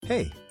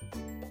Hey!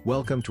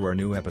 Welcome to our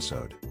new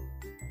episode.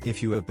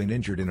 If you have been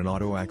injured in an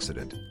auto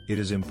accident, it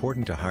is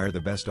important to hire the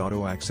best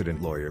auto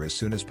accident lawyer as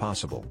soon as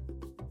possible.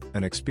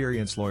 An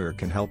experienced lawyer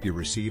can help you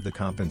receive the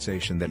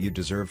compensation that you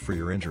deserve for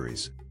your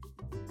injuries.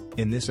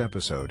 In this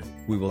episode,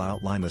 we will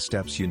outline the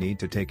steps you need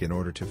to take in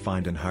order to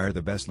find and hire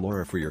the best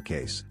lawyer for your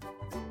case.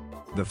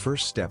 The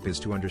first step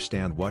is to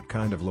understand what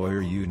kind of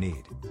lawyer you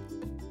need.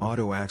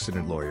 Auto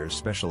accident lawyers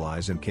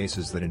specialize in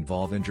cases that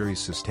involve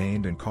injuries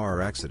sustained in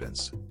car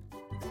accidents.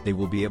 They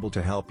will be able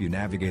to help you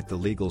navigate the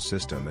legal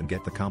system and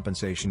get the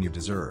compensation you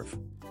deserve.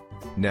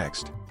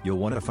 Next, you'll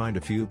want to find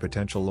a few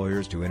potential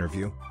lawyers to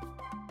interview.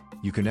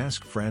 You can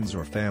ask friends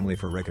or family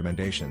for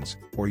recommendations,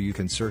 or you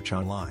can search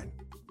online.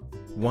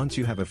 Once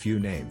you have a few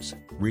names,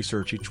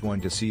 research each one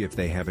to see if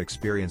they have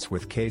experience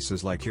with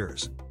cases like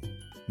yours.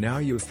 Now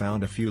you've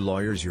found a few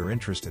lawyers you're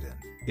interested in,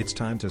 it's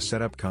time to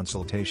set up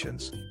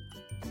consultations.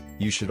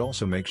 You should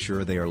also make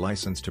sure they are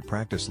licensed to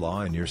practice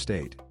law in your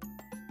state.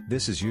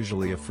 This is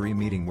usually a free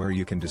meeting where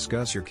you can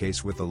discuss your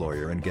case with the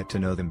lawyer and get to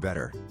know them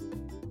better.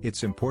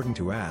 It's important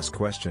to ask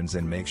questions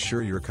and make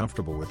sure you're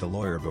comfortable with the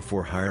lawyer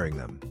before hiring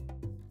them.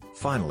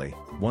 Finally,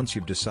 once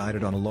you've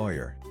decided on a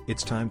lawyer,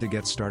 it's time to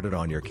get started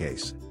on your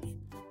case.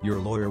 Your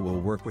lawyer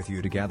will work with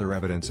you to gather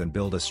evidence and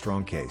build a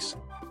strong case.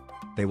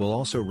 They will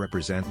also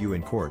represent you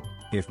in court,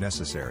 if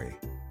necessary.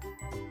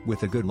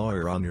 With a good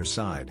lawyer on your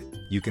side,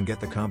 you can get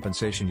the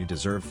compensation you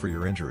deserve for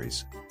your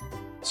injuries.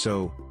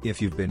 So,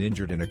 if you've been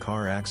injured in a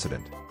car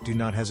accident, do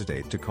not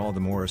hesitate to call the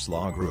Morris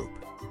Law Group.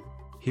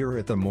 Here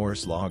at the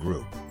Morris Law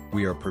Group,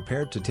 we are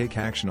prepared to take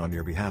action on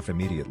your behalf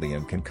immediately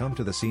and can come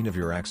to the scene of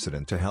your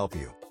accident to help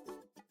you.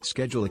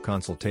 Schedule a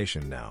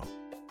consultation now.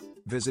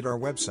 Visit our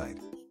website: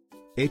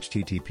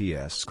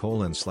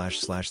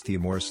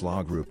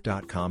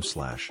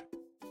 https://themorrislawgroup.com/.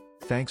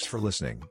 Thanks for listening.